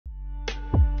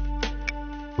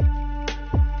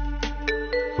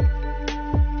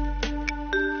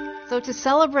So to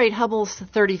celebrate Hubble's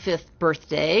 35th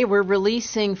birthday, we're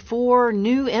releasing 4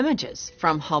 new images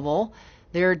from Hubble.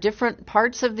 There are different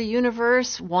parts of the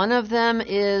universe. One of them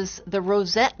is the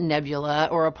Rosette Nebula,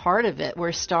 or a part of it,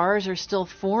 where stars are still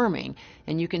forming.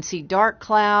 And you can see dark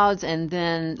clouds and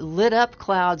then lit up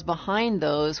clouds behind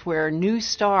those where new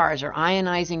stars are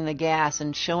ionizing the gas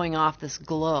and showing off this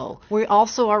glow. We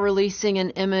also are releasing an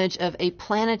image of a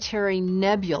planetary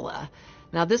nebula.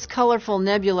 Now, this colorful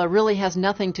nebula really has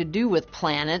nothing to do with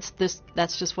planets.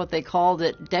 That's just what they called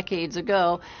it decades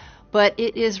ago. But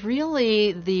it is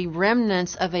really the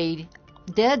remnants of a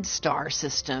dead star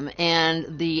system,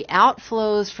 and the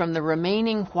outflows from the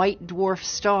remaining white dwarf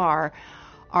star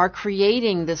are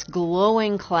creating this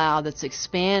glowing cloud that's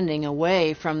expanding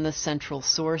away from the central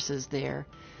sources there.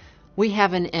 We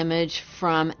have an image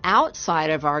from outside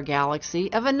of our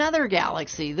galaxy of another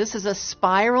galaxy. This is a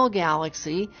spiral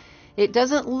galaxy. It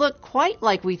doesn't look quite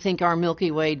like we think our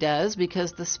Milky Way does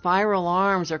because the spiral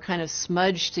arms are kind of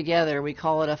smudged together. We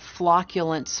call it a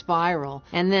flocculent spiral.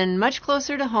 And then much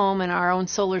closer to home in our own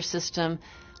solar system,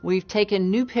 we've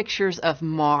taken new pictures of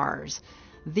Mars.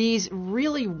 These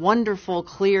really wonderful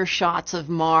clear shots of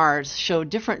Mars show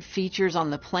different features on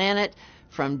the planet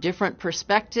from different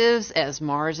perspectives. As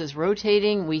Mars is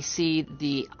rotating, we see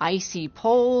the icy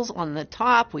poles on the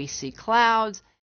top, we see clouds.